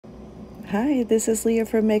Hi, this is Leah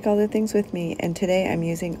from Make All the Things With Me, and today I'm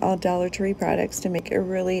using all Dollar Tree products to make a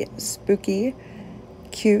really spooky,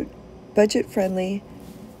 cute, budget-friendly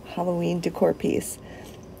Halloween decor piece.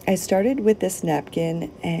 I started with this napkin,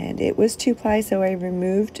 and it was 2-ply, so I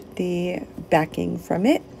removed the backing from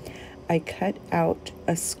it. I cut out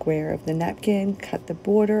a square of the napkin, cut the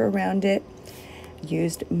border around it,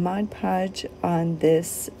 used Mod Podge on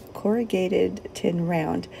this Corrugated Tin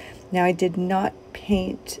Round. Now, I did not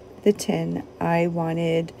paint the tin. I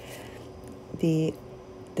wanted the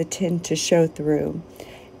tin to show through,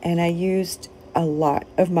 and I used a lot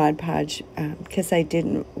of Mod Podge because I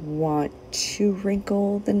didn't want to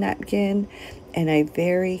wrinkle the napkin, and I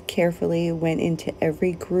very carefully went into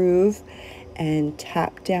every groove and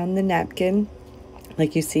tapped down the napkin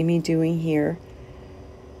like you see me doing here.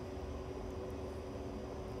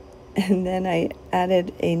 And then I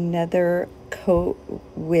added another coat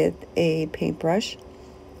with a paintbrush,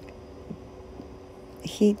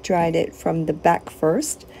 heat dried it from the back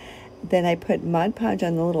first. Then I put Mod Podge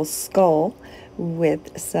on the little skull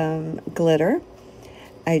with some glitter.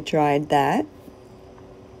 I dried that,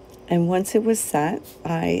 and once it was set,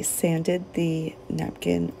 I sanded the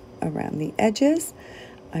napkin around the edges.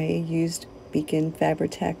 I used Beacon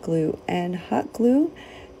Fabri-Tac glue and hot glue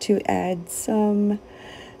to add some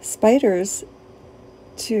spiders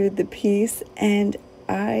to the piece, and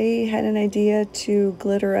I had an idea to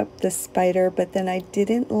glitter up the spider, but then I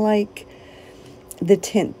didn't like the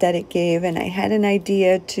tint that it gave, and I had an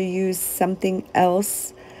idea to use something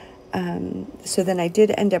else. So then I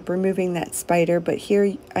did end up removing that spider, but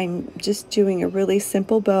here I'm just doing a really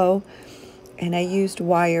simple bow, and I used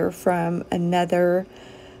wire from another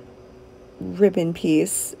ribbon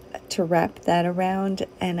piece to wrap that around,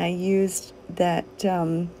 and I used that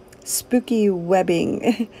spooky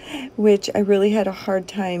webbing, which I really had a hard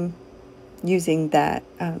time using that.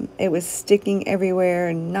 It was sticking everywhere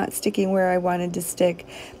and not sticking where I wanted to stick.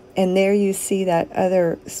 And there you see that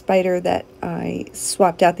other spider that I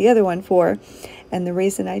swapped out the other one for. And the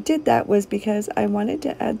reason I did that was because I wanted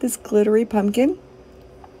to add this glittery pumpkin.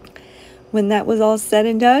 When that was all said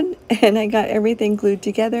and done, and I got everything glued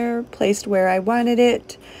together, placed where I wanted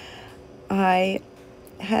it, I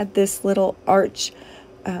had this little arch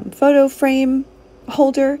photo frame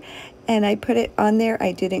holder, and I put it on there.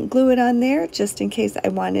 I didn't glue it on there just in case I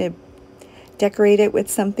wanted to decorate it with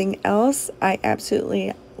something else. I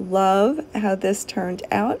absolutely love how this turned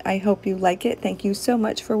out. I hope you like it. Thank you so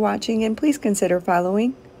much for watching, and please consider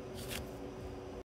following.